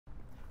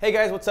Hey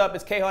guys, what's up?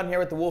 It's Kayhan here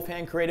with the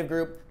Wolfhand Creative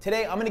Group.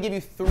 Today I'm going to give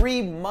you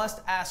 3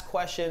 must-ask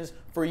questions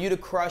for you to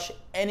crush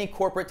any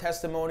corporate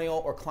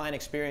testimonial or client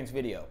experience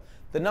video.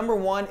 The number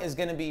 1 is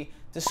going to be,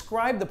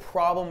 describe the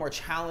problem or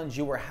challenge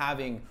you were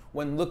having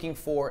when looking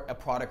for a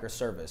product or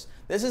service.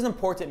 This is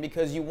important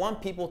because you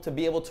want people to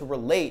be able to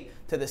relate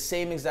to the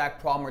same exact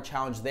problem or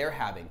challenge they're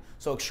having.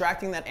 So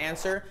extracting that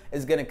answer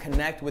is going to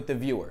connect with the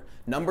viewer.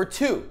 Number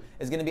 2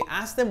 is going to be,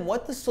 ask them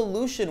what the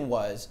solution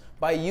was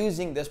by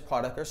using this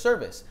product or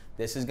service.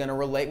 This is going to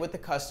relate with the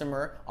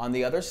customer on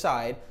the other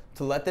side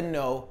to let them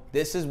know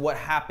this is what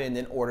happened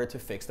in order to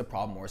fix the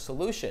problem or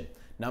solution.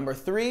 Number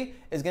 3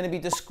 is going to be,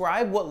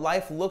 describe what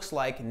life looks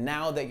like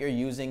now that you're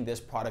using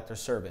this product or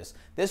service.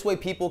 This way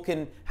people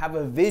can have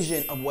a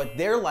vision of what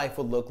their life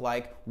would look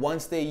like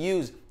once they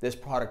use this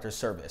product or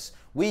service.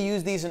 We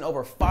use these in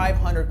over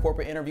 500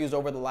 corporate interviews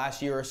over the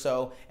last year or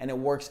so, and it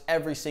works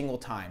every single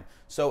time.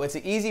 So it's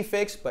an easy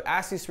fix, but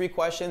ask these 3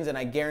 questions and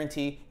I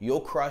guarantee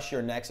you'll crush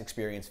your next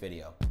experience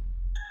video.